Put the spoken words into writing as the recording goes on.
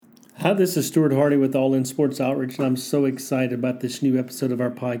Hi, this is Stuart Hardy with All In Sports Outreach, and I'm so excited about this new episode of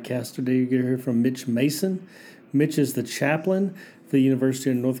our podcast. Today, you're going to hear from Mitch Mason. Mitch is the chaplain for the University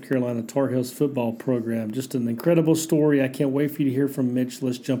of North Carolina Tar Heels football program. Just an incredible story. I can't wait for you to hear from Mitch.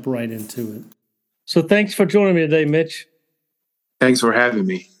 Let's jump right into it. So thanks for joining me today, Mitch. Thanks for having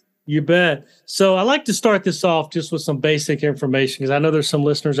me. You bet. So I like to start this off just with some basic information because I know there's some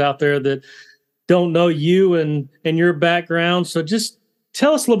listeners out there that don't know you and your background. So just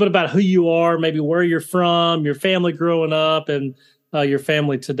tell us a little bit about who you are, maybe where you're from, your family growing up, and your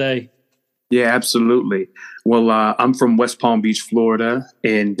family today. Yeah, absolutely. Well, I'm from West Palm Beach, Florida.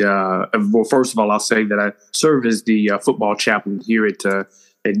 And well, first of all, I'll say that I served as the football chaplain here at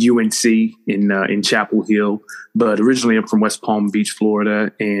UNC in Chapel Hill. But originally, I'm from West Palm Beach,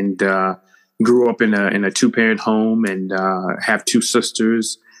 Florida, and grew up in a two-parent home and have two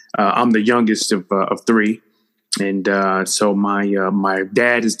sisters. I'm the youngest of three. And so my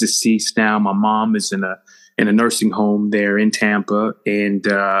dad is deceased now. My mom is in a nursing home there in Tampa, and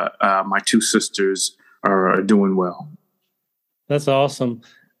my two sisters are doing well. That's awesome.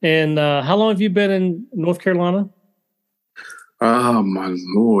 And how long have you been in North Carolina? Oh my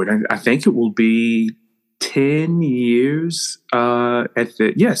Lord! I think it will be 10 years.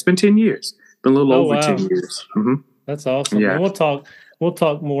 It's been 10 years. Been a little over 10 years. Mm-hmm. That's awesome. Yeah. And we'll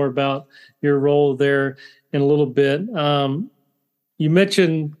talk more about your role there in a little bit. You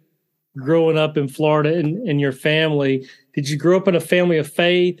mentioned growing up in Florida and your family. Did you grow up in a family of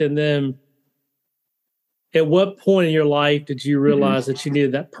faith? And then at what point in your life did you realize that you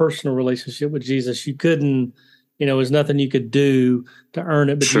needed that personal relationship with Jesus? You couldn't, there's nothing you could do to earn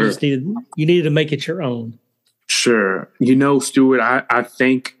it, but Sure. you just needed to make it your own. Sure. Stuart, I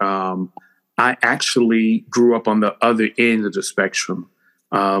think I actually grew up on the other end of the spectrum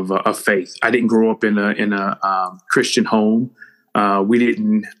of faith. I didn't grow up in a Christian home.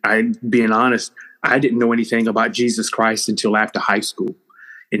 Being honest, I didn't know anything about Jesus Christ until after high school.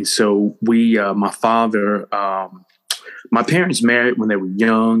 And so my parents married when they were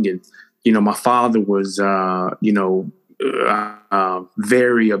young, and, my father was,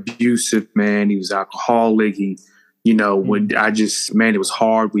 very abusive, man. He was alcoholic. He, it was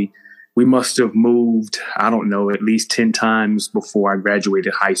hard. We must have moved, I don't know, at least 10 times before I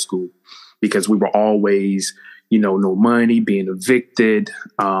graduated high school, because we were always, no money, being evicted.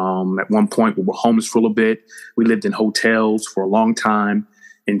 At one point, we were homeless for a little bit. We lived in hotels for a long time.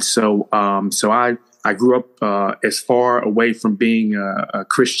 And so I grew up as far away from being a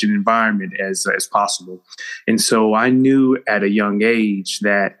Christian environment as possible. And so I knew at a young age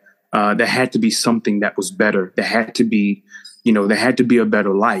that there had to be something that was better. There had to be a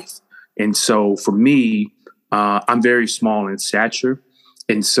better life. And so for me, I'm very small in stature.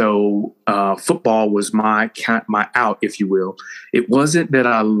 And so football was my out, if you will. It wasn't that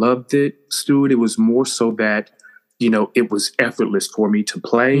I loved it, Stuart. It was more so that, it was effortless for me to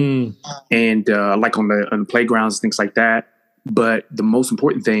play and like on the playgrounds, things like that. But the most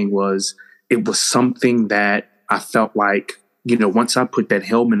important thing was it was something that I felt like, once I put that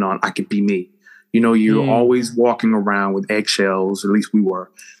helmet on, I could be me. You're always walking around with eggshells, at least we were,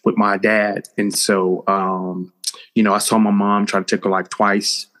 with my dad. And so, I saw my mom try to take her life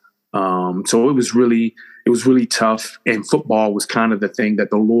twice. So it was really tough. And football was kind of the thing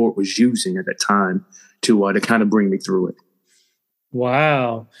that the Lord was using at that time to kind of bring me through it.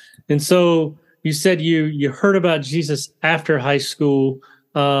 Wow. And so you said you heard about Jesus after high school.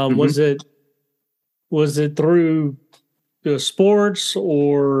 Was it through sports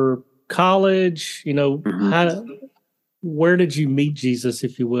or college? Where did you meet Jesus,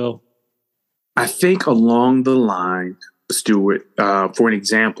 if you will? I think along the line, Stuart, for an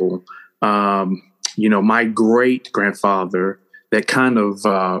example, my great grandfather that kind of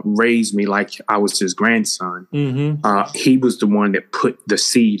raised me like I was his grandson. He was the one that put the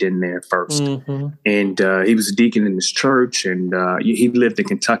seed in there first. And he was a deacon in his church, and he lived in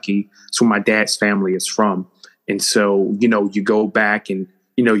Kentucky. That's where my dad's family is from. And so, you go back and,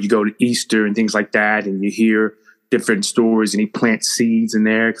 you go to Easter and things like that, and you hear different stories, and he plants seeds in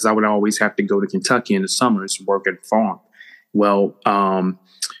there, because I would always have to go to Kentucky in the summers and work at a farm. Well, and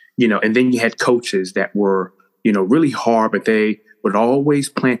then you had coaches that were, really hard, but they would always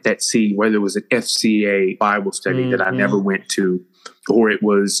plant that seed, whether it was an FCA Bible study that I never went to, or it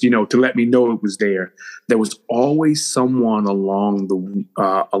was, to let me know it was there. There was always someone along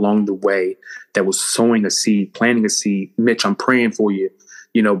the way that was sowing a seed, planting a seed. Mitch, I'm praying for you,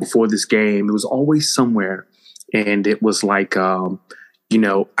 before this game. It was always somewhere. And it was like,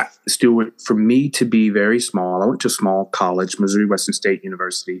 Stuart, for me to be very small, I went to a small college, Missouri Western State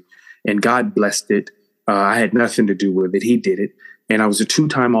University, and God blessed it. I had nothing to do with it. He did it. and I was a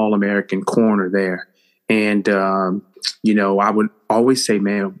 2-time All-American corner there. And, I would always say,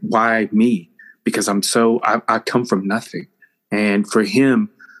 man, why me? Because I come from nothing. And for him,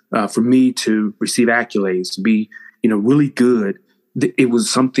 for me to receive accolades, to be, really good, it was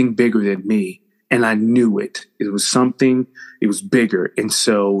something bigger than me. And I knew it. It was bigger. And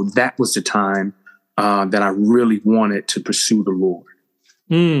so that was the time that I really wanted to pursue the Lord.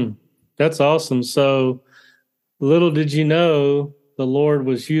 That's awesome. So little did you know the Lord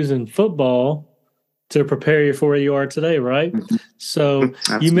was using football to prepare you for where you are today, right? Mm-hmm. So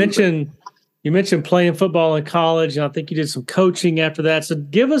you mentioned playing football in college, and I think you did some coaching after that. So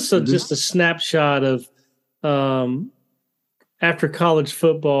give us just a snapshot of after college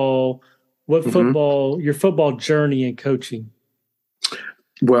football, your football journey and coaching.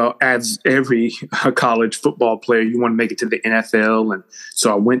 Well, as every college football player, you want to make it to the NFL. And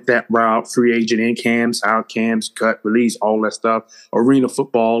so I went that route, free agent in camps, out camps, cut, release, all that stuff. Arena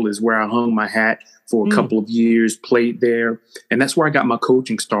football is where I hung my hat for a couple of years, played there. And that's where I got my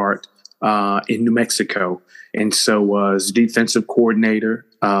coaching start in New Mexico. And so was defensive coordinator.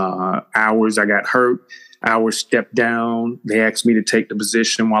 I got hurt. Hours stepped down. They asked me to take the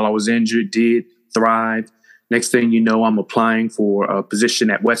position while I was injured, did thrive. Next thing you know, I'm applying for a position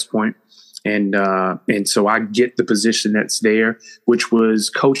at West Point. And so I get the position that's there, which was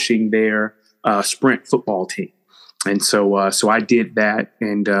coaching their sprint football team. And so I did that.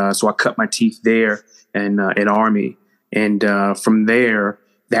 And so I cut my teeth there and at Army. And from there,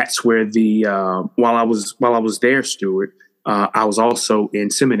 that's where while I was there, Stuart, I was also in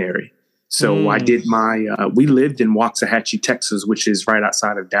seminary. So I did we lived in Waxahachie, Texas, which is right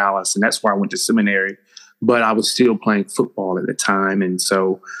outside of Dallas. And that's where I went to seminary. But I was still playing football at the time. And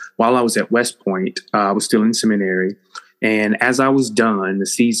so while I was at West Point, I was still in seminary. And as I was done, the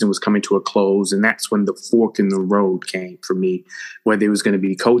season was coming to a close. And that's when the fork in the road came for me, whether it was going to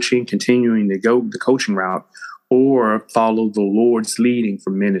be coaching, continuing to go the coaching route, or follow the Lord's leading for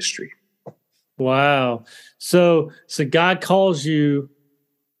ministry. Wow. So God calls you.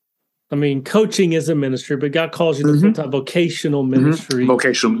 I mean, coaching is a ministry, but God calls you the full-time vocational ministry.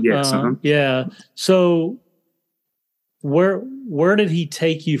 Vocational, yes. Yeah. So where did he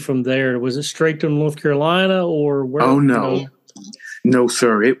take you from there? Was it straight to North Carolina or where? Oh, no. No,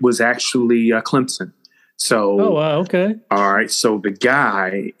 sir. It was actually Clemson. So, oh, wow. Okay. All right. So the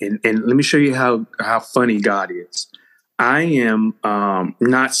guy, and let me show you how funny God is. I am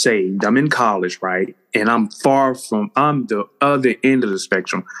not saved. I'm in college, right? And I'm the other end of the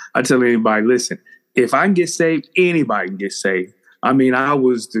spectrum. I tell anybody, listen, if I can get saved, anybody can get saved. I mean, I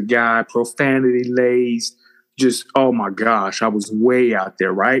was the guy, profanity laced, just, oh my gosh, I was way out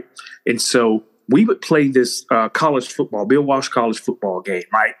there, right? And so we would play this college football, Bill Walsh college football game,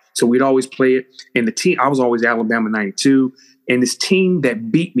 right? So we'd always play it. And the team, I was always Alabama 92. And this team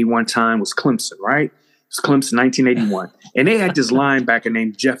that beat me one time was Clemson, right? It was Clemson, 1981. And they had this linebacker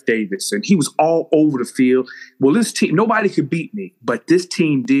named Jeff Davis, and he was all over the field. Well, this team, nobody could beat me, but this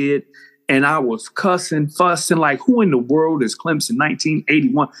team did. And I was cussing, fussing, like, who in the world is Clemson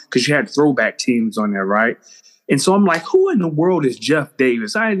 1981? Because you had throwback teams on there, right? And so I'm like, who in the world is Jeff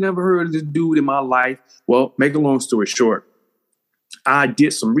Davis? I had never heard of this dude in my life. Well, make a long story short, I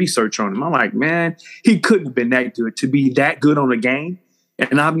did some research on him. I'm like, man, he couldn't have been that good to be that good on a game.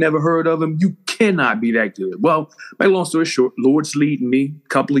 And I've never heard of him. You cannot be that good. Well, make a long story short, Lord's leading me a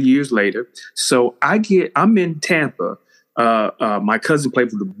couple of years later. So I'm in Tampa. My cousin played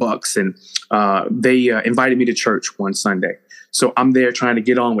for the Bucks, and they invited me to church one Sunday. So I'm there trying to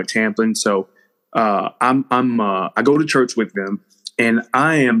get on with Tampa. And so I go to church with them, and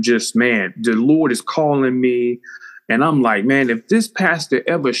I am just, man, the Lord is calling me. And I'm like, man, if this pastor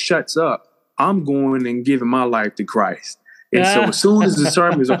ever shuts up, I'm going and giving my life to Christ. And so as soon as the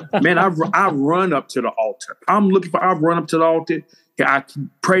sermon is over, man, I run up to the altar. I run up to the altar. I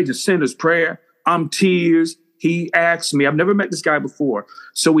pray the sinner's prayer. I'm tears. He asked me, I've never met this guy before.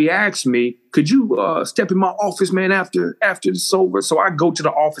 So he asked me, could you step in my office, man, after it's over? So I go to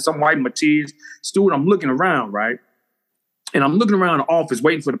the office. I'm wiping my tears. Stuart, I'm looking around, right? And I'm looking around the office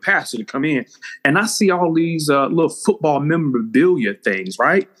waiting for the pastor to come in. And I see all these little football memorabilia things,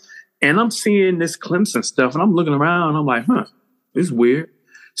 right? And I'm seeing this Clemson stuff, and I'm looking around, and I'm like, this is weird.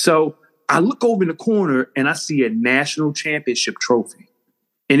 So I look over in the corner, and I see a national championship trophy.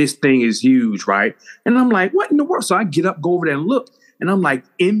 And this thing is huge, right? And I'm like, what in the world? So I get up, go over there and look, and I'm like,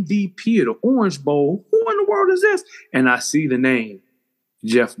 MVP of the Orange Bowl. Who in the world is this? And I see the name,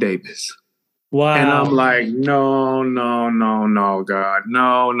 Jeff Davis. Wow. And I'm like, no, God,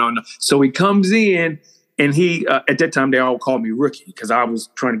 no. So he comes in, And he, at that time, they all called me rookie because I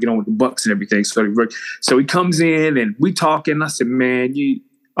was trying to get on with the Bucks and everything. So he comes in and we talking. I said, man,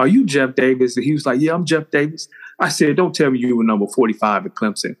 are you Jeff Davis? And he was like, yeah, I'm Jeff Davis. I said, don't tell me you were number 45 at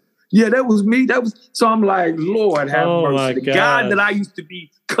Clemson. Yeah, that was me. So I'm like, Lord have mercy. The guy that I used to be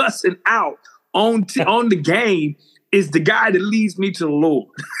cussing out on the game is the guy that leads me to the Lord.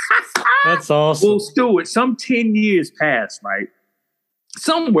 That's awesome. Well, Stewart, some 10 years passed, right?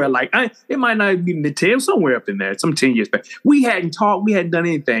 Somewhere it might not even be the 10, somewhere up in there, some 10 years back. We hadn't talked, we hadn't done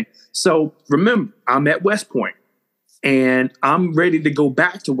anything. So remember, I'm at West Point and I'm ready to go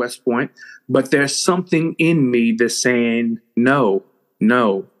back to West Point, but there's something in me that's saying, no,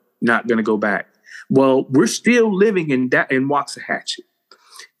 not going to go back. Well, we're still living in Waxahachie.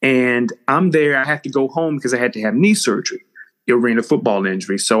 And I'm there. I have to go home because I had to have knee surgery, arena football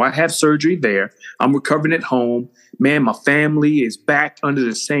injury. So I have surgery there. I'm recovering at home. Man, my family is back under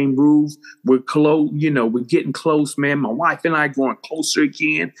the same roof. We're close, we're getting close, man. My wife and I are growing closer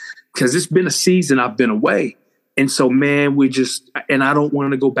again because it's been a season I've been away. And so, man, and I don't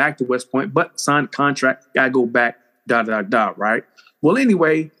want to go back to West Point, but sign a contract. Got to go back, right? Well,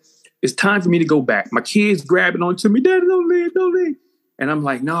 anyway, it's time for me to go back. My kids grabbing onto me. Daddy, don't leave. And I'm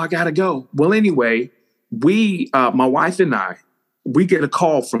like, no, I got to go. Well, anyway, my wife and I get a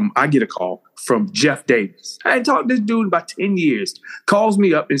call from Jeff Davis. I hadn't talked to this dude in about 10 years. Calls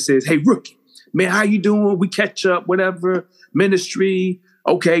me up and says, hey, rookie, man, how you doing? We catch up, whatever, ministry.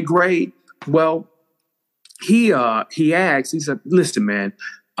 Okay, great. Well, he asked, he said, listen, man,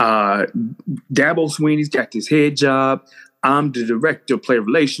 Dabo Sweeney's got this head job. I'm the director of player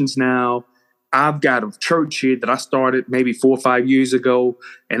relations now. I've got a church here that I started maybe 4 or 5 years ago,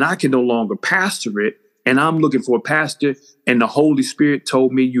 and I can no longer pastor it. And I'm looking for a pastor, and the Holy Spirit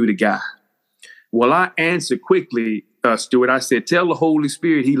told me you the guy. Well, I answered quickly, Stuart. I said, tell the Holy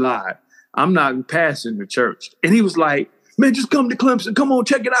Spirit he lied. I'm not pastoring the church. And he was like, man, just come to Clemson. Come on,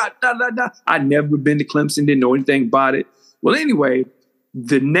 check it out. I'd never been to Clemson, didn't know anything about it. Well, anyway,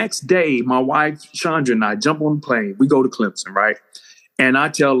 the next day, my wife, Chandra, and I jump on the plane. We go to Clemson, right? And I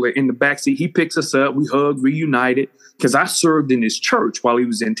tell her in the backseat, he picks us up. We hug, reunited. Because I served in his church while he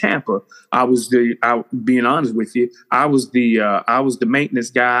was in Tampa. Being honest with you, I was the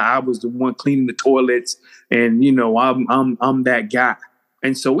maintenance guy. I was the one cleaning the toilets, and I'm that guy.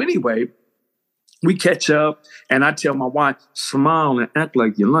 And so anyway, we catch up, and I tell my wife, smile and act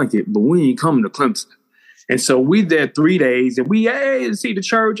like you like it, but we ain't coming to Clemson. And so we there 3 days, and we see the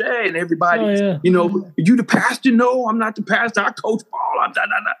church, and everybody, you the pastor? No, I'm not the pastor. I coach ball.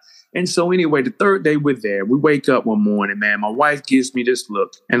 And so anyway, the third day we're there. We wake up one morning, man. My wife gives me this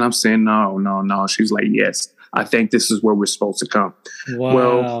look, and I'm saying, no. She's like, yes, I think this is where we're supposed to come. Wow.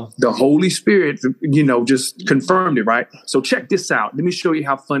 Well, the Holy Spirit, just confirmed it, right? So check this out. Let me show you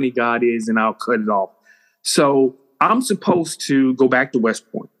how funny God is, and I'll cut it off. So I'm supposed to go back to West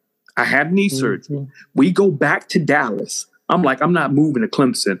Point. I have knee surgery. Mm-hmm. We go back to Dallas. I'm like, I'm not moving to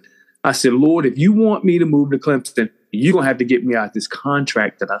Clemson. I said, Lord, if you want me to move to Clemson, you're going to have to get me out this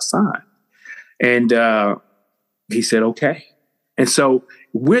contract that I signed. And he said, okay. And so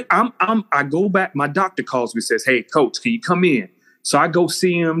I go back. My doctor calls me and says, hey, coach, can you come in? So I go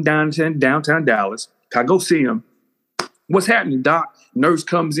see him downtown Dallas. I go see him. What's happening, doc? Nurse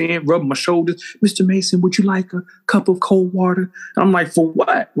comes in, rubbing my shoulders. Mr. Mason, would you like a cup of cold water? I'm like, for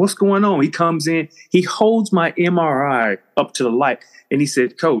what? What's going on? He comes in. He holds my MRI up to the light. And he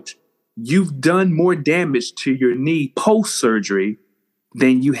said, coach, you've done more damage to your knee post-surgery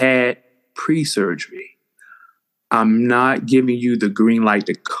than you had pre-surgery. I'm not giving you the green light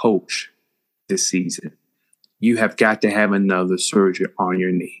to coach this season. You have got to have another surgery on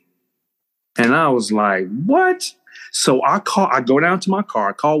your knee. And I was like, what? So I go down to my car,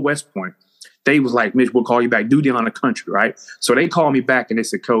 I call West Point. They was like, Mitch, we'll call you back. Duty on the country, right? So they called me back and they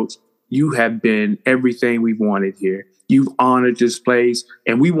said, coach, you have been everything we wanted here. You've honored this place,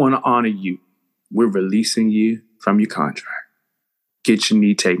 and we want to honor you. We're releasing you from your contract. Get your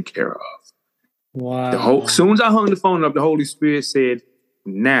knee taken care of. Wow. As soon as I hung the phone up, the Holy Spirit said,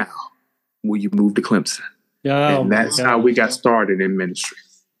 now will you move to Clemson? Oh, and that's how we got started in ministry.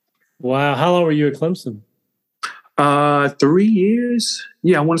 Wow. How long were you at Clemson? 3 years.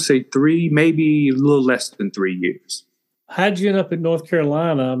 Yeah, I want to say 3, maybe a little less than 3 years. How'd you end up in North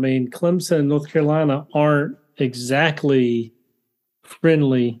Carolina? I mean, Clemson and North Carolina aren't exactly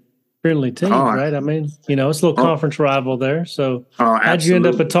friendly teams, right? I mean, it's a little conference rival there. So how'd you end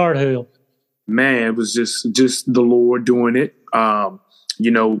up at Tar Heel? Man, it was just the Lord doing it. While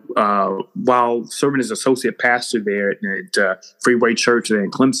serving as associate pastor there at Freeway Church there in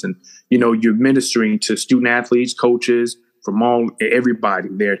Clemson, you're ministering to student athletes, coaches, from everybody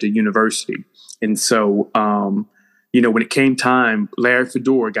there at the university. And so, when it came time, Larry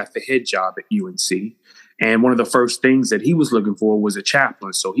Fedora got the head job at UNC. And one of the first things that he was looking for was a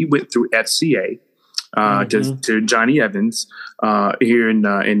chaplain. So he went through FCA to Johnny Evans here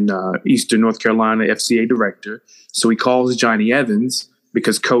in Eastern North Carolina, FCA director. So he calls Johnny Evans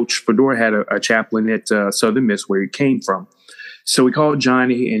because Coach Fedora had a chaplain at Southern Miss where he came from. So we called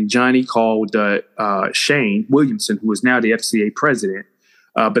Johnny, and Johnny called Shane Williamson, who is now the FCA president.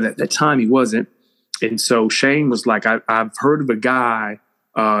 But at that time, he wasn't. And so Shane was like, I've heard of a guy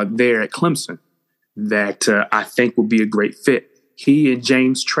there at Clemson that I think will be a great fit. He and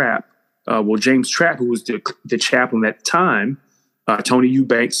James Trapp, James Trapp, who was the chaplain at the time, Tony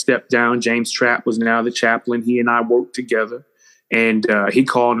Eubanks stepped down. James Trapp was now the chaplain. He and I worked together. And he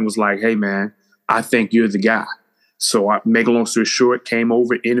called and was like, hey, man, I think you're the guy. So I make a long story short, came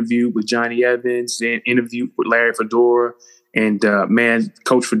over, interviewed with Johnny Evans, and interviewed with Larry Fedora. And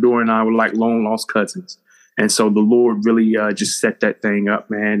Coach Fedora and I were like long lost cousins. And so the Lord really just set that thing up,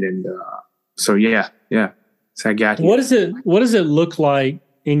 man. And so I got here. What does it look like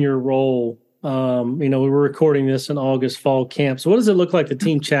in your role? We were recording this in August fall camp. So what does it look like, the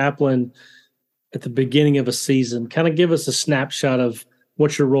team chaplain at the beginning of a season? Kind of give us a snapshot of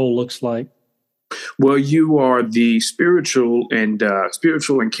what your role looks like. Well, you are the spiritual and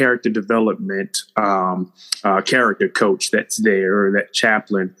character development character coach that's there, or that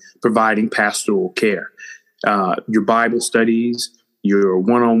chaplain providing pastoral care. Your Bible studies, your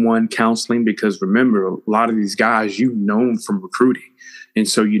one-on-one counseling, because remember, a lot of these guys you've known from recruiting. And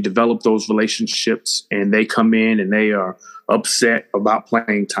so you develop those relationships, and they come in and they are upset about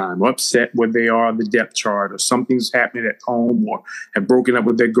playing time, or upset where they are on the depth chart, or something's happening at home, or have broken up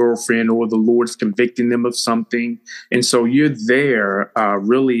with their girlfriend, or the Lord's convicting them of something. And so you're there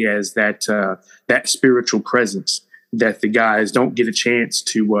really as that spiritual presence that the guys don't get a chance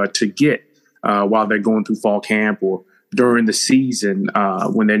to get while they're going through fall camp or during the season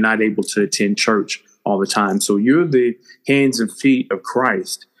when they're not able to attend church all the time. So you're the hands and feet of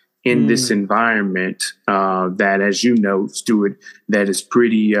Christ in this environment that, as you know, Stuart, that is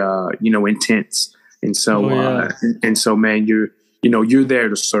pretty, intense. And so, man, you're there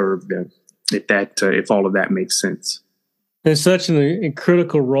to serve them. If all of that makes sense. It's such a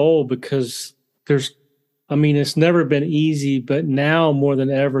critical role because it's never been easy, but now more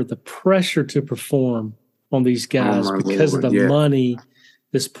than ever, the pressure to perform on these guys because of the money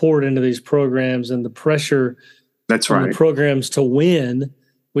that's poured into these programs and the pressure on the programs to win,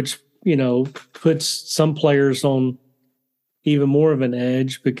 which, puts some players on even more of an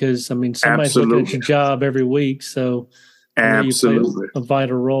edge because, somebody's looking at your job every week. So absolutely you play a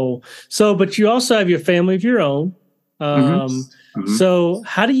vital role. So, but you also have your family of your own. So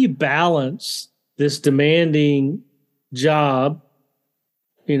how do you balance this demanding job,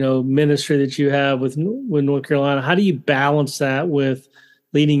 ministry that you have with North Carolina? How do you balance that with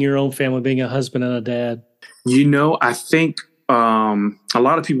leading your own family, being a husband and a dad? I think a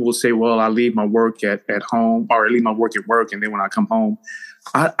lot of people will say, well, I leave my work at home, or I leave my work at work, and then when I come home,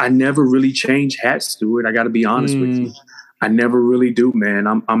 I never really change hats, Stuart. I got to be honest with you. I never really do, man.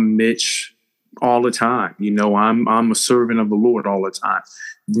 I'm Mitch all the time. I'm a servant of the Lord all the time.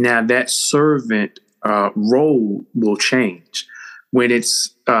 Now that servant role will change when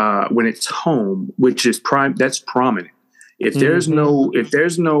it's home, which is that's prominent. If there's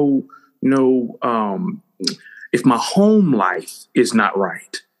if my home life is not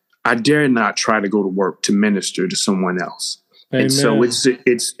right, I dare not try to go to work to minister to someone else. Amen. And so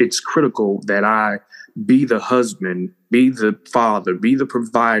it's critical that I be the husband, be the father, be the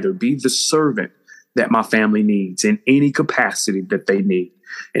provider, be the servant that my family needs in any capacity that they need.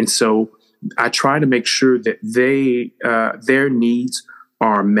 And so I try to make sure that their needs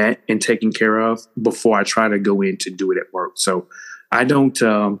are met and taken care of before I try to go in to do it at work. So I don't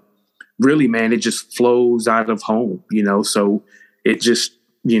really, man, it just flows out of home, so it just,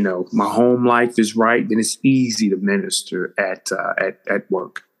 my home life is right. Then it's easy to minister at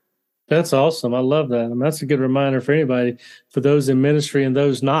work. That's awesome. I love that. That's a good reminder for anybody, for those in ministry and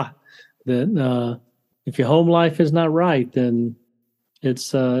those not, that if your home life is not right, then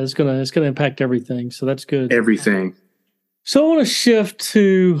it's gonna impact everything. So that's good. Everything. So I want to shift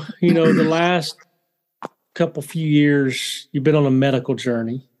to, the last few years, you've been on a medical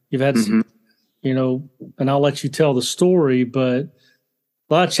journey. You've had, and I'll let you tell the story, but a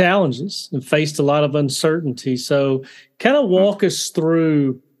lot of challenges and faced a lot of uncertainty. So kind of walk us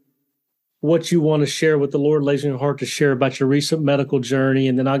through what you want to share, what the Lord lays in your heart to share about your recent medical journey.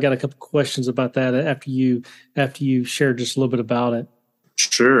 And then I got a couple questions about that after you share just a little bit about it.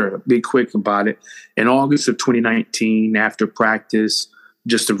 Sure. Be quick about it. In August of 2019, after practice,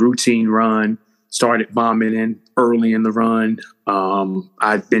 just a routine run, started vomiting early in the run.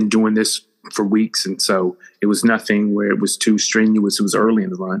 I'd been doing this for weeks, and so it was nothing where it was too strenuous. It was early in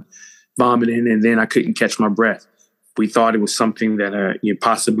the run, vomiting, and then I couldn't catch my breath. We thought it was something that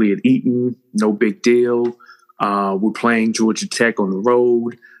possibly had eaten. No big deal. We're playing Georgia Tech on the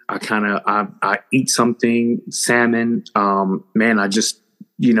road. I eat something, salmon. I just,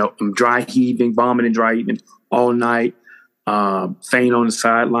 I'm dry heaving, vomiting, dry heaving all night. Faint on the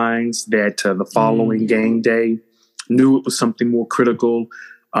sidelines that the following game day, knew it was something more critical.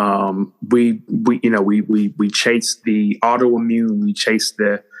 We chased the autoimmune, we chased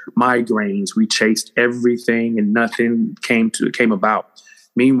the migraines, we chased everything, and nothing came about.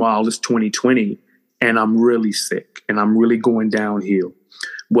 Meanwhile, it's 2020, and I'm really sick, and I'm really going downhill.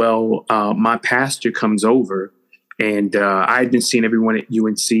 Well, my pastor comes over, and I had been seeing everyone at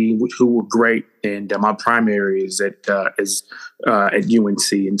UNC, who were great, and my primary is at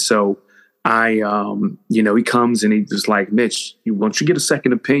UNC, and so he comes and he was like, Mitch, won't you get a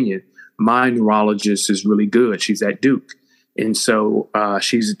second opinion? My neurologist is really good. She's at Duke. And so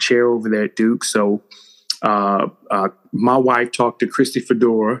she's a chair over there at Duke. So my wife talked to Christy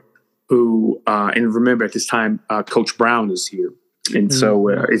Fedora, who, and remember at this time, Coach Brown is here. And so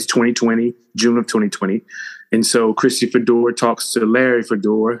it's 2020, June of 2020. And so Christy Fedora talks to Larry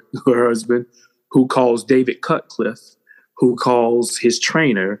Fedora, her husband, who calls David Cutcliffe, who calls his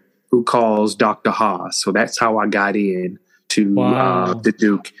trainer, who calls Dr. Haas. So that's how I got in to the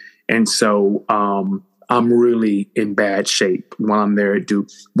Duke. And so I'm really in bad shape while I'm there at Duke.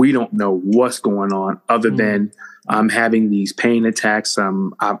 We don't know what's going on other than I'm having these pain attacks.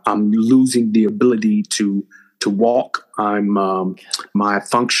 I'm losing the ability to walk. My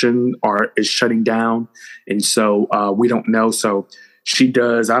function is shutting down. And so we don't know. So she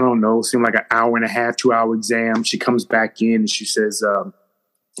does, I don't know, seem like an hour and a half, 2-hour exam. She comes back in and she says,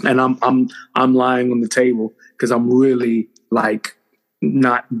 and I'm lying on the table because I'm really like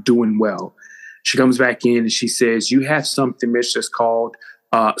not doing well. She comes back in and she says, you have something, Mitch, that's called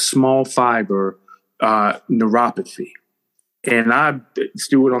small fiber neuropathy. And I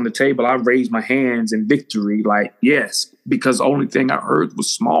threw it on the table. I raised my hands in victory, like, yes, because the only thing I heard was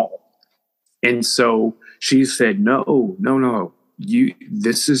small. And so she said, no,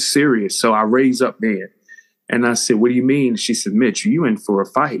 this is serious. So I raised up then. And I said, what do you mean? She said, Mitch, you in for a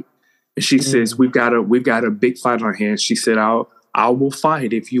fight. And she says, we've got a big fight on our hands. She said, I will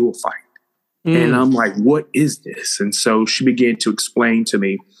fight if you will fight. And I'm like, what is this? And so she began to explain to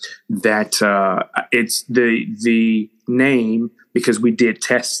me that it's the name, because we did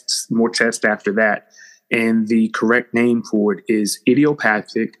more tests after that. And the correct name for it is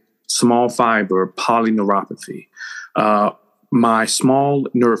idiopathic small fiber polyneuropathy. My small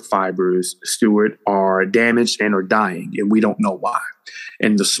nerve fibers, Stuart, are damaged and are dying, and we don't know why.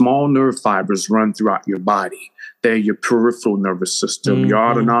 And the small nerve fibers run throughout your body. They're your peripheral nervous system, your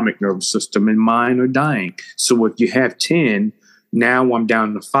autonomic nervous system, and mine are dying. So if you have 10, now I'm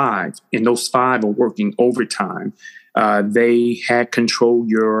down to 5, and those 5 are working overtime. They had control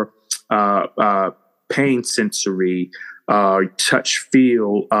your pain sensory, touch,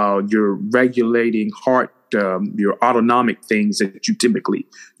 feel, your regulating heart, your autonomic things that you typically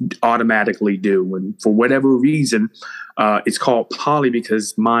automatically do. And for whatever reason, it's called poly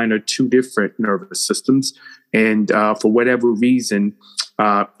because mine are 2 different nervous systems. And for whatever reason,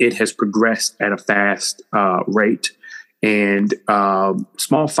 it has progressed at a fast rate. And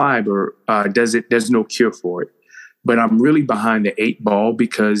small fiber, there's no cure for it. But I'm really behind the 8 ball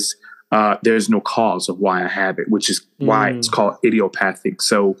because there's no cause of why I have it, which is why it's called idiopathic.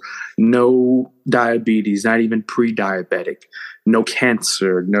 So no diabetes, not even pre-diabetic, no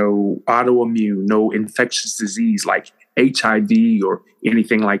cancer, no autoimmune, no infectious disease like HIV or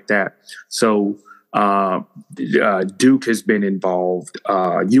anything like that. So Duke has been involved,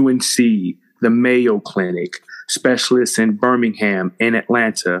 UNC, the Mayo Clinic, specialists in Birmingham and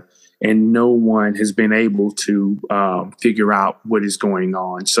Atlanta, and no one has been able to figure out what is going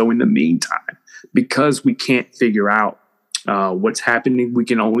on. So in the meantime, because we can't figure out what's happening, we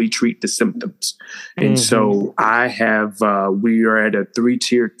can only treat the symptoms. And so we are at a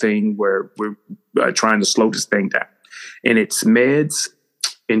 3-tiered thing where we're trying to slow this thing down. And it's meds,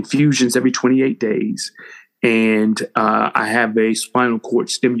 infusions every 28 days. And I have a spinal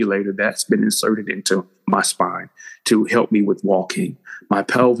cord stimulator that's been inserted into my spine to help me with walking. My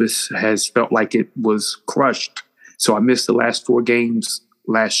pelvis has felt like it was crushed. So I missed the last 4 games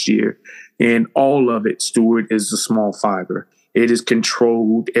last year. And all of it, Stuart, is a small fiber. It has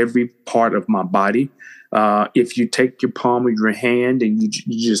controlled every part of my body. If you take your palm of your hand and you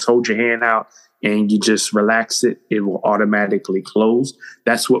just hold your hand out and you just relax it, it will automatically close.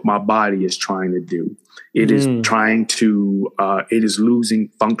 That's what my body is trying to do. It is trying to, it is losing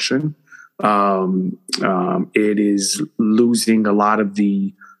function. It is losing a lot of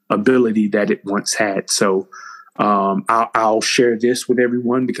the ability that it once had. So I'll share this with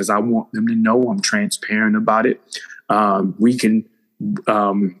everyone because I want them to know I'm transparent about it. We can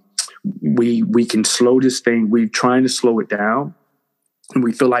slow this thing. We're trying to slow it down. And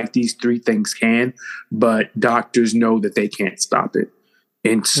we feel like these three things can, but doctors know that they can't stop it.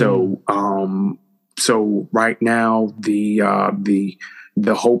 And so, so right now, the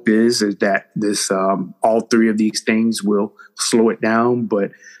hope is that this, all three of these things will slow it down.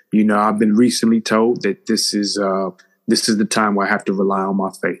 But, you know, I've been recently told that this is the time where I have to rely on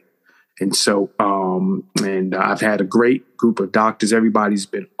my faith. And so, I've had a great group of doctors. Everybody's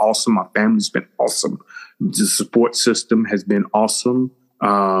been awesome. My family's been awesome. The support system has been awesome.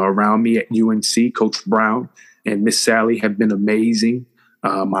 Around me at UNC, Coach Brown and Miss Sally have been amazing.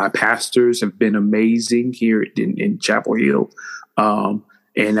 My pastors have been amazing here in Chapel Hill.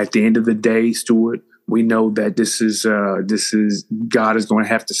 And at the end of the day, Stuart, we know that this is God is going to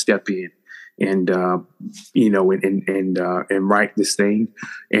have to step in and right this thing.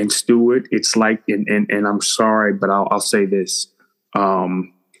 And Stuart, it's like, and I'm sorry, but I'll say this: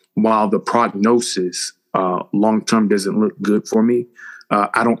 while the prognosis long term doesn't look good for me,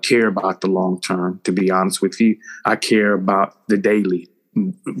 I don't care about the long term. To be honest with you, I care about the daily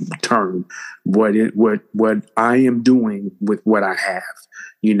term. What I am doing with what I have.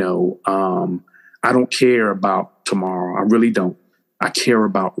 You know, I don't care about tomorrow. I really don't. I care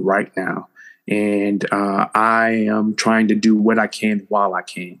about right now. And I am trying to do what I can while I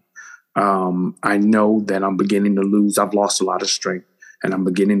can. I know that I'm beginning to lose. I've lost a lot of strength, and I'm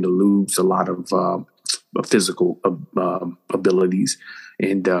beginning to lose a lot of physical abilities.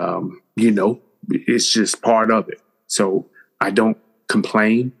 And, it's just part of it. So I don't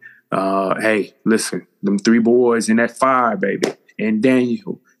complain. Hey, listen, them three boys in that fire, baby. And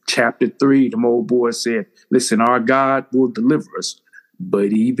Daniel, chapter 3, the old boy said, listen, our God will deliver us.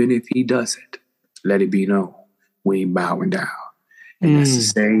 But even if he doesn't, let it be known, we ain't bowing down. And that's the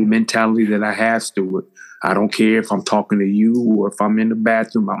same mentality that I have, Stuart. I don't care if I'm talking to you or if I'm in the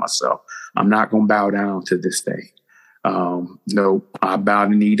bathroom by myself. I'm not going to bow down to this thing. No, I bow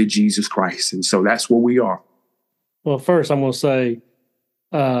the knee to Jesus Christ. And so that's where we are. Well, first, I'm going to say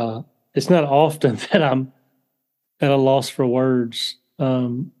it's not often that I'm at a loss for words.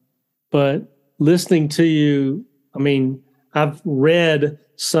 But listening to you, I mean, I've read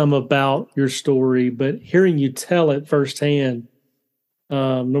some about your story, but hearing you tell it firsthand,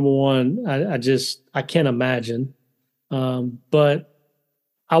 number one, I can't imagine. But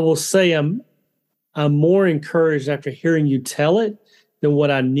I will say I'm more encouraged after hearing you tell it than what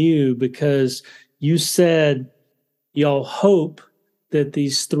I knew, because you said y'all hope that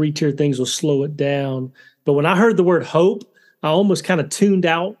these 3-tier things will slow it down. But when I heard the word hope, I almost kind of tuned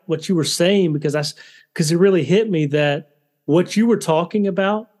out what you were saying because it really hit me that what you were talking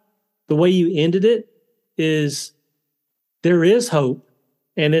about, the way you ended it, is there is hope,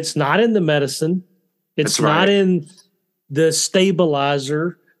 and it's not in the medicine. It's not in the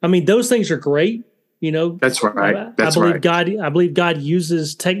stabilizer. I mean, those things are great. You know, that's right. I believe God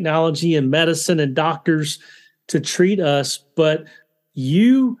uses technology and medicine and doctors to treat us, but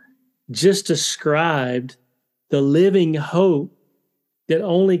you just described the living hope that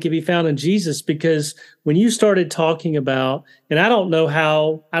only can be found in Jesus. Because when you started talking about, and I don't know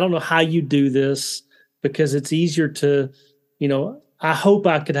how you do this, because it's easier to, I hope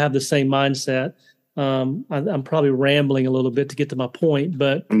I could have the same mindset. I'm probably rambling a little bit to get to my point,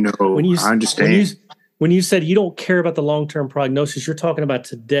 but no, I understand. When you said you don't care about the long-term prognosis, you're talking about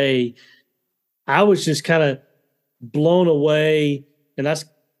today. I was just kind of blown away, and that's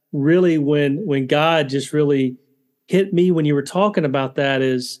really when God just really hit me when you were talking about that.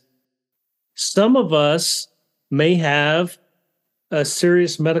 Is some of us may have a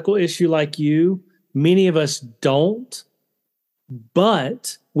serious medical issue like you. Many of us don't,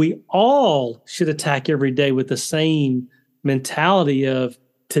 but we all should attack every day with the same mentality of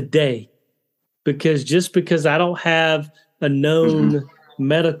today. Because just because I don't have a known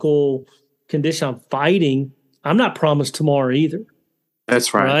medical condition I'm fighting, I'm not promised tomorrow either.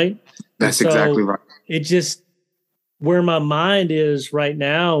 That's right. Right? That's exactly right. It just, where my mind is right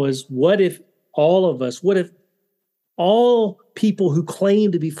now is what if all people who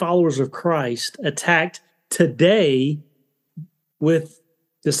claim to be followers of Christ attacked today with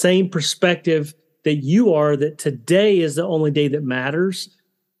the same perspective that you are, that today is the only day that matters?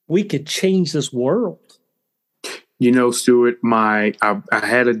 We could change this world. Stuart, I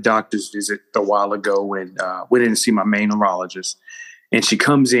had a doctor's visit a while ago and went in to see my main neurologist. And she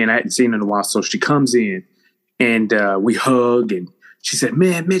comes in. I hadn't seen her in a while, so she comes in and we hug. And she said,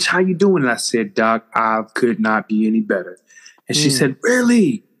 "Man, Mitch, how you doing?" And I said, "Doc, I could not be any better." And she said,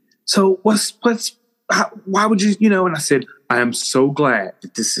 "Really? So why would you, And I said, "I am so glad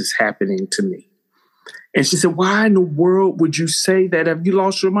that this is happening to me." And she said, "Why in the world would you say that? Have you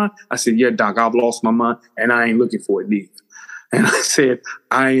lost your mind?" I said, "Yeah, Doc, I've lost my mind and I ain't looking for it neither." And I said,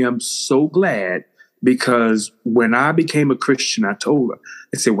 "I am so glad because when I became a Christian," I told her,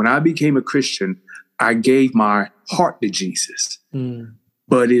 I said, "when I became a Christian, I gave my heart to Jesus.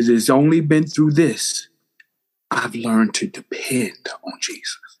 But it has only been through this I've learned to depend on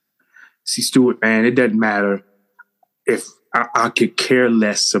Jesus." See, Stuart, man, it doesn't matter if I could care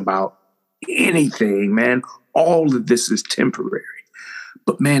less about anything, man. All of this is temporary.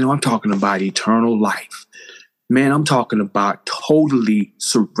 But man, I'm talking about eternal life. Man, I'm talking about totally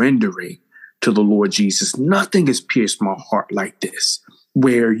surrendering to the Lord Jesus. Nothing has pierced my heart like this,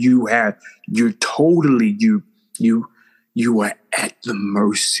 where you are at the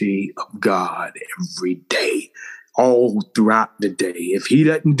mercy of God every day, all throughout the day. If he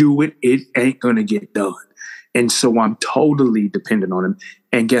doesn't do it, it ain't going to get done. And so I'm totally dependent on him.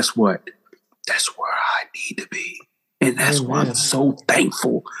 And guess what? That's where I need to be. And that's why I'm so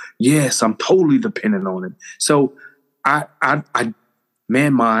thankful. Yes, I'm totally dependent on him. So my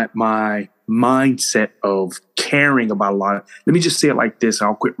mindset of caring about a lot. Let me just say it like this.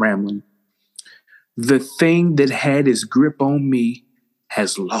 I'll quit rambling. The thing that had its grip on me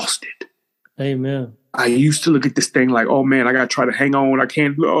has lost it. Amen. I used to look at this thing like, oh man, I got to try to hang on. I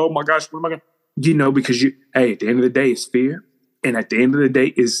can't. Oh my gosh, what am I going to, because at the end of the day, it's fear. And at the end of the day,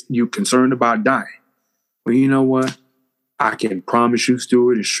 is you concerned about dying. Well, you know what? I can promise you,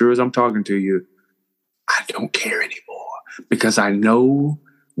 Stuart, as sure as I'm talking to you, I don't care anymore because I know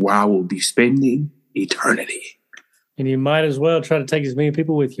where I will be spending eternity. And you might as well try to take as many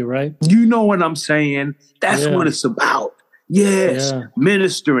people with you, right? You know what I'm saying? That's what it's about. Yes,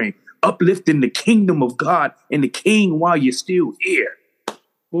 ministering, uplifting the kingdom of God and the King while you're still here.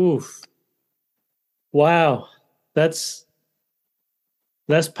 Oof. Wow. That's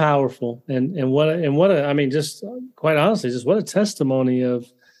powerful. And what I mean, just quite honestly, just what a testimony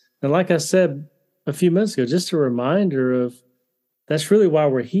of, and like I said a few minutes ago, just a reminder of that's really why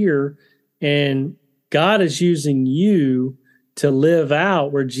we're here. And God is using you to live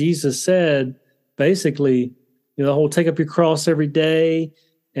out where Jesus said, basically, the whole take up your cross every day.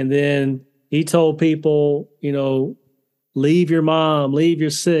 And then he told people, leave your mom, leave your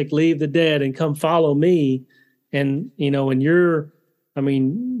sick, leave the dead and come follow me. And, and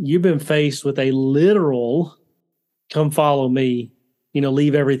you've been faced with a literal come follow me,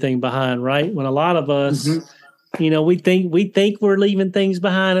 leave everything behind, right? When a lot of us, we think we're leaving things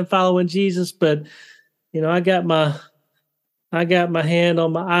behind and following Jesus, but I got my hand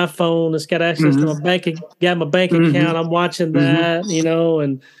on my iPhone. It's got access to my bank account. I'm watching that,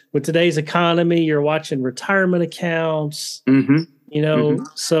 and with today's economy, you're watching retirement accounts,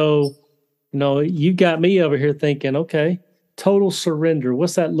 so, you got me over here thinking, okay, total surrender.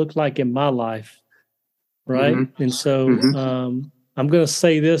 What's that look like in my life? Right. And so, I'm going to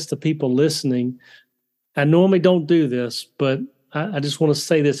say this to people listening. I normally don't do this, but I just want to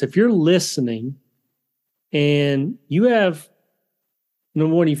say this. If you're listening and you have,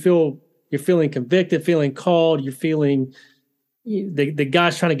 number one, you're feeling convicted, feeling called, you're feeling the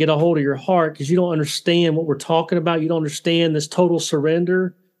God's trying to get a hold of your heart because you don't understand what we're talking about. You don't understand this total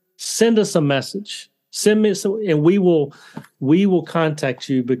surrender. Send us a message. Send me and we will contact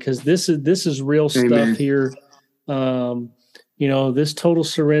you because this is real stuff here. This total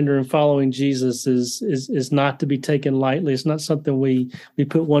surrender and following Jesus is not to be taken lightly. It's not something we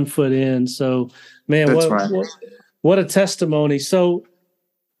put one foot in. So, man, what a testimony. So,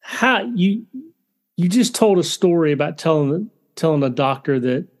 how you just told a story about telling a doctor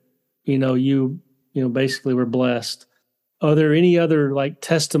that you basically were blessed. Are there any other like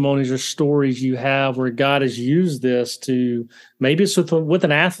testimonies or stories you have where God has used this to, maybe it's with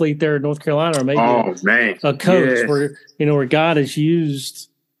an athlete there in North Carolina, or maybe a coach where God has used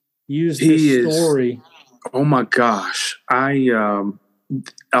this story? Oh my gosh. I'll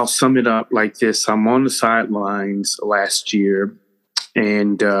sum it up like this. I'm on the sidelines last year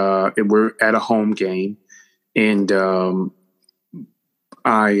and we're at a home game and I'm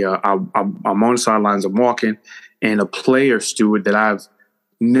on the sidelines, I'm walking, and a player, Stuart, that I've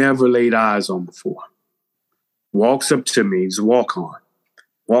never laid eyes on before walks up to me. He's a walk-on.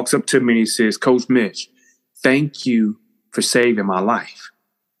 Walks up to me and he says, "Coach Mitch, thank you for saving my life."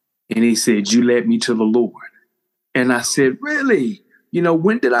 And he said, "You led me to the Lord." And I said, really?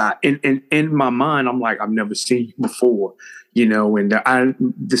 When did I, and in my mind, I'm like, I've never seen you before,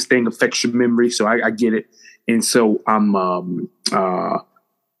 and this thing affects your memory. So I get it. And so I'm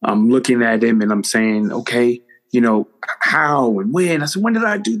looking at him and I'm saying, okay, how and when? I said, when did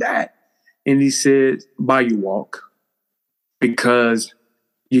I do that? And he said, by your walk, because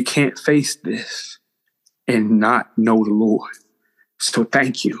you can't face this and not know the Lord. So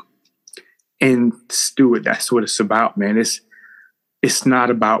thank you. And Stuart, that's what it's about, man. It's not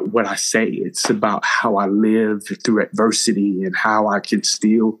about what I say. It's about how I live through adversity and how I can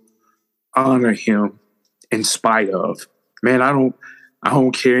still honor him in spite of. Man, I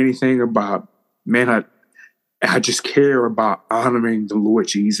don't care anything about, man, I just care about honoring the Lord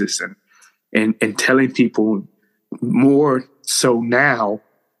Jesus and telling people more so now.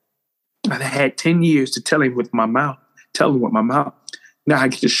 I've had 10 years to tell him with my mouth. Now I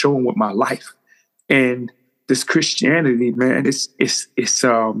get to show him with my life. And this Christianity, man, it's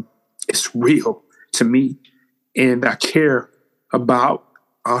real to me. And I care about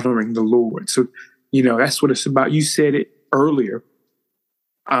honoring the Lord. So, that's what it's about. You said it earlier.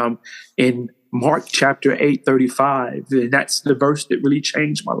 In Mark chapter 8:35, and that's the verse that really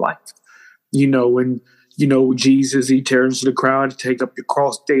changed my life. When, Jesus, he turns to the crowd, take up your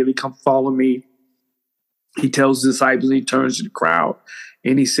cross daily, come follow me. He tells the disciples, he turns to the crowd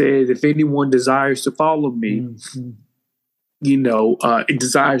and he says, if anyone desires to follow me, it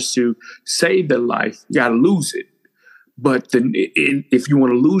desires to save their life, you got to lose it. But if you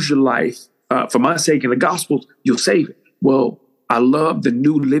want to lose your life for my sake in the gospel, you'll save it. Well, I love the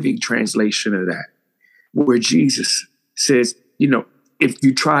New Living Translation of that, where Jesus says, if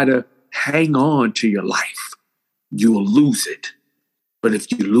you try to hang on to your life, you will lose it. But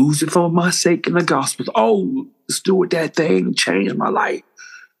if you lose it for my sake in the gospel, Stuart, that thing changed my life.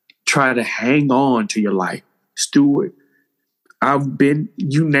 Try to hang on to your life. Stuart,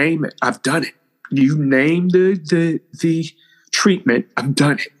 you name it, I've done it. You name the treatment, I've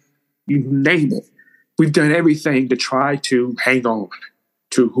done it. You name it. We've done everything to try to hang on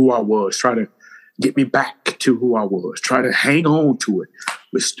to who I was, try to get me back to who I was, try to hang on to it.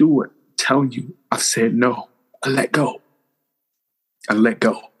 But Stuart, I'm telling you, I've said no. I let go. I've let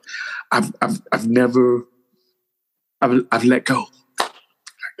go. I've let go.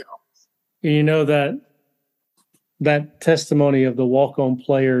 That testimony of the walk-on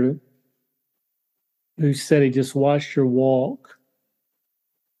player who said he just watched your walk.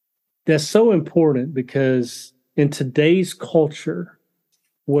 That's so important because in today's culture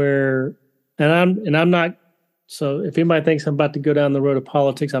where, and I'm not, so if anybody thinks I'm about to go down the road of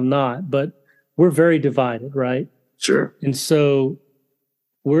politics, I'm not, but we're very divided, right? Sure. And so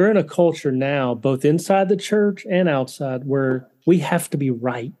we're in a culture now, both inside the church and outside, where we have to be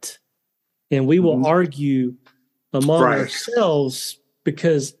right. And we will argue among ourselves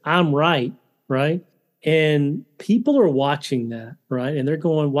because I'm right, right? And people are watching that, right? And they're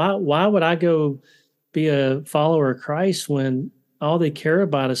going, why would I go be a follower of Christ when all they care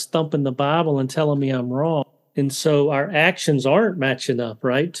about is thumping the Bible and telling me I'm wrong? And so our actions aren't matching up,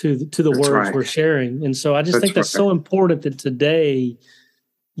 right, to the words we're sharing. And so I just think that's so important that today,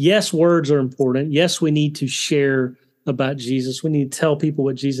 yes, words are important. Yes, we need to share about Jesus. We need to tell people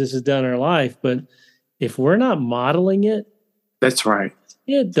what Jesus has done in our life. But if we're not modeling it, that's right.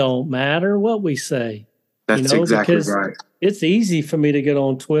 It don't matter what we say. That's exactly right. It's easy for me to get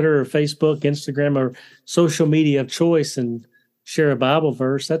on Twitter or Facebook, Instagram, or social media of choice and share a Bible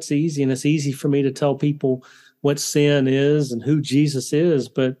verse. That's easy. And it's easy for me to tell people what sin is and who Jesus is.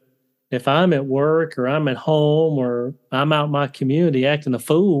 But if I'm at work or I'm at home or I'm out in my community acting a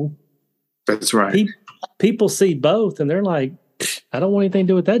fool, that's right. People see both and they're like, I don't want anything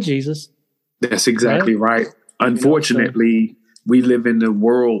to do with that Jesus. That's exactly right. Unfortunately, we live in a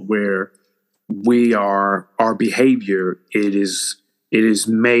world where our behavior, it is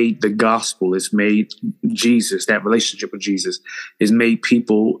made the gospel, it's made Jesus, that relationship with Jesus is made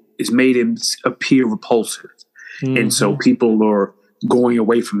him appear repulsive. Mm-hmm. And so people are going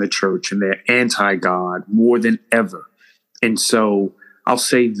away from the church and they're anti-God more than ever. And so I'll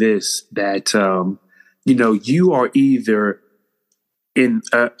say this, that, you are either in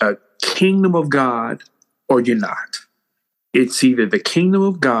a kingdom of God or you're not. It's either the kingdom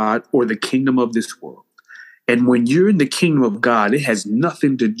of God or the kingdom of this world. And when you're in the kingdom of God, it has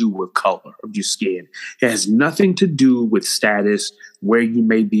nothing to do with color of your skin. It has nothing to do with status, where you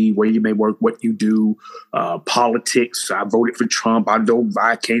may be, where you may work, what you do, politics. I voted for Trump.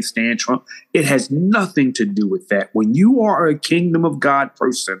 I can't stand Trump. It has nothing to do with that. When you are a kingdom of God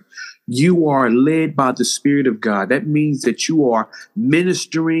person, you are led by the Spirit of God. That means that you are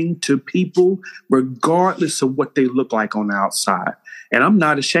ministering to people regardless of what they look like on the outside. And I'm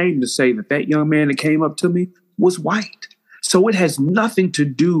not ashamed to say that that young man that came up to me was white. So it has nothing to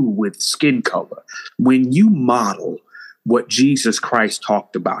do with skin color. When you model what Jesus Christ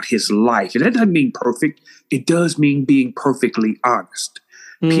talked about, his life, and that doesn't mean perfect. It does mean being perfectly honest.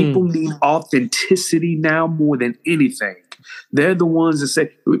 People need authenticity now more than anything. They're the ones that say,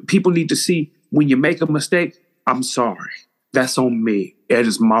 people need to see when you make a mistake, I'm sorry. That's on me. It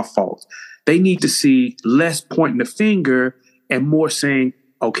is my fault. They need to see less pointing the finger and more saying,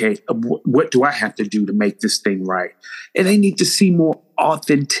 okay, what do I have to do to make this thing right? And they need to see more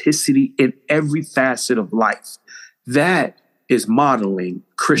authenticity in every facet of life. That is modeling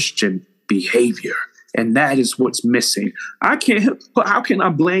Christian behavior. And that is what's missing. How can I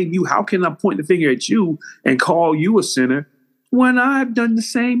blame you? How can I point the finger at you and call you a sinner when I've done the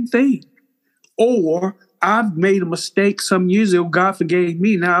same thing? Or I've made a mistake some years ago. God forgave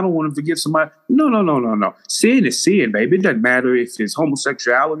me. Now I don't want to forgive somebody. No. Sin is sin, baby. It doesn't matter if it's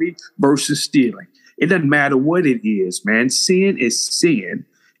homosexuality versus stealing. It doesn't matter what it is, man. Sin is sin.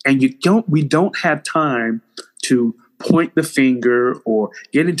 And we don't have time to point the finger or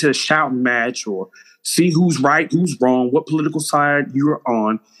get into a shouting match or see who's right, who's wrong, what political side you're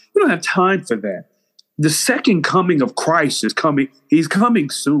on. We don't have time for that. The second coming of Christ is coming. He's coming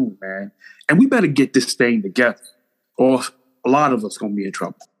soon, man. And we better get this thing together, or a lot of us going to be in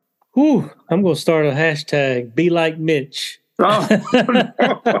trouble. Whew, I'm going to start a hashtag, be like Mitch. Oh.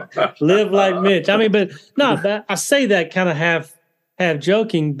 Live like Mitch. I mean, but no, I say that kind of half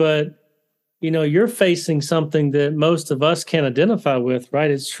joking, but you're facing something that most of us can't identify with, right?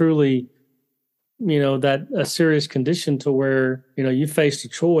 It's truly, that a serious condition to where, you faced a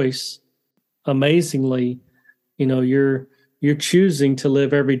choice. Amazingly, you're choosing to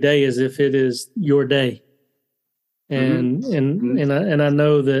live every day as if it is your day. And I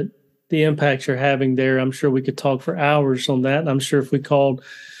know that the impact you're having there, I'm sure we could talk for hours on that. I'm sure if we called,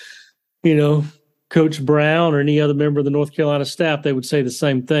 Coach Brown or any other member of the North Carolina staff, they would say the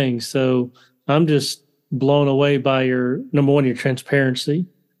same thing. So I'm just blown away by your transparency.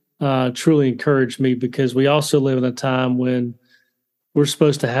 Truly encouraged me, because we also live in a time when we're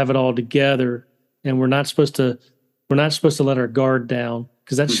supposed to have it all together, and we're not supposed to let our guard down,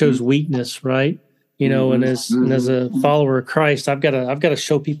 because that shows weakness, right? And as a follower of Christ, I've got to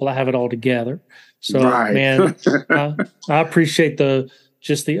show people I have it all together. So, right. Man, I appreciate the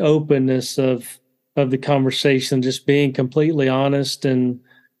openness of the conversation, just being completely honest and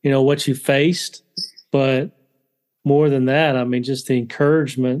what you faced, but more than that, I mean, just the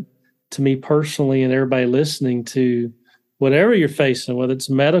encouragement to me personally and everybody listening to whatever you're facing, whether it's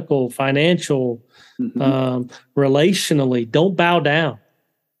medical, financial, relationally, don't bow down.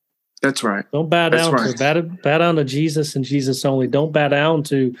 That's right. Don't bow down bow down to Jesus and Jesus only. Don't bow down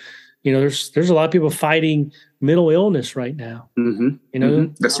to, there's a lot of people fighting mental illness right now.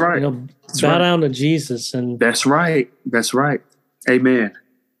 That's right. Bow down to Jesus. And that's right. That's right. Amen.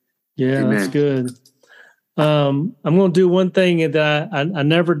 Yeah, Amen. That's good. I'm going to do one thing that I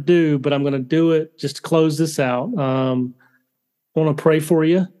never do, but I'm going to do it just to close this out. I want to pray for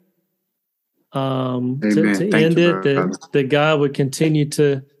you. To end it, that God would continue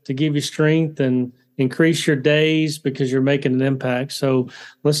to give you strength and increase your days, because you're making an impact. So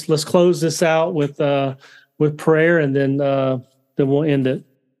let's close this out with prayer, and then we'll end it.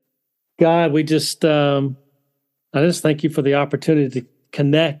 God, I just thank you for the opportunity to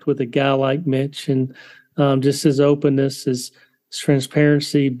connect with a guy like Mitch, and just his openness, his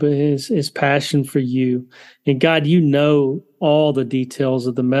transparency, but his passion for you. And God, all the details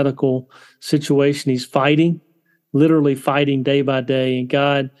of the medical situation he's fighting, literally fighting day by day. And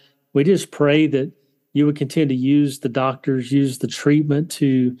God, we just pray that you would continue to use the doctors, use the treatment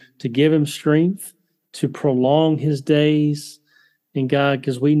to give him strength, to prolong his days. And God,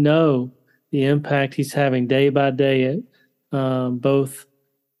 because we know the impact he's having day by day at both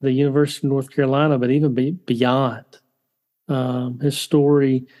the University of North Carolina, but even beyond. His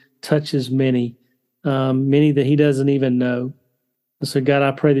story touches many that he doesn't even know. And so, God, I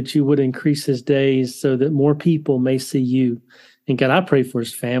pray that you would increase his days so that more people may see you. And God, I pray for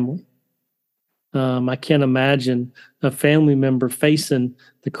his family. I can't imagine a family member facing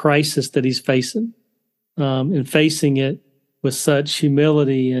the crisis that he's facing, and facing it with such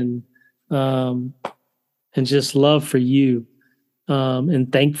humility and and just love for you,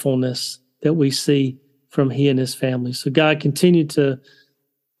 and thankfulness that we see from he and his family. So God, continue to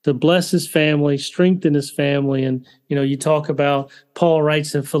bless his family, strengthen his family. And, you talk about, Paul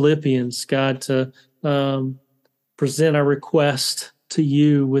writes in Philippians, God, to present our request to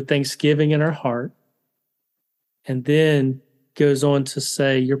you with thanksgiving in our heart. And then goes on to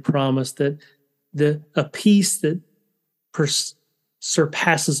say your promise that a peace that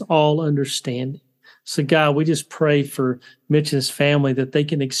surpasses all understanding. So God, we just pray for Mitch and his family that they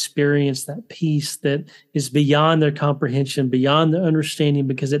can experience that peace that is beyond their comprehension, beyond their understanding,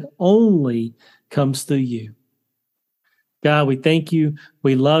 because it only comes through you. God, we thank you.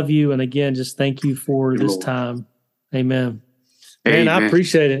 We love you. And again, just thank you for this time. Amen. Man, I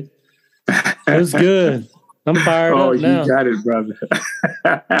appreciate it. It was good. I'm fired up now. You got it,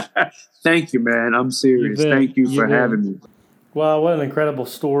 brother. Thank you, man. I'm serious. Thank you for having me. Wow, what an incredible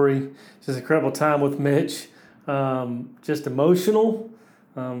story. Just an incredible time with Mitch. Just emotional,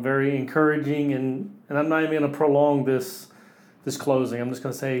 very encouraging. And I'm not even going to prolong this closing. I'm just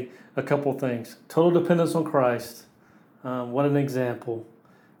going to say a couple things. Total dependence on Christ. What an example.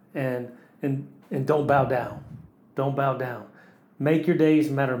 And don't bow down. Don't bow down. Make your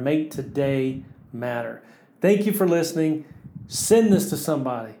days matter. Make today matter. Thank you for listening. Send this to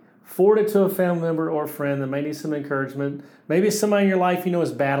somebody. Forward it to a family member or a friend that may need some encouragement. Maybe somebody in your life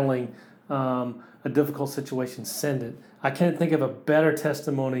is battling a difficult situation. Send it. I can't think of a better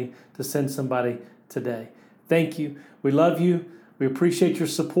testimony to send somebody today. Thank you. We love you. We appreciate your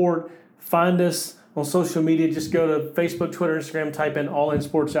support. Find us on social media. Just go to Facebook, Twitter, Instagram, type in All In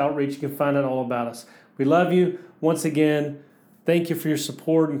Sports Outreach. You can find out all about us. We love you. Once again, thank you for your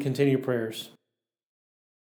support and continue your prayers.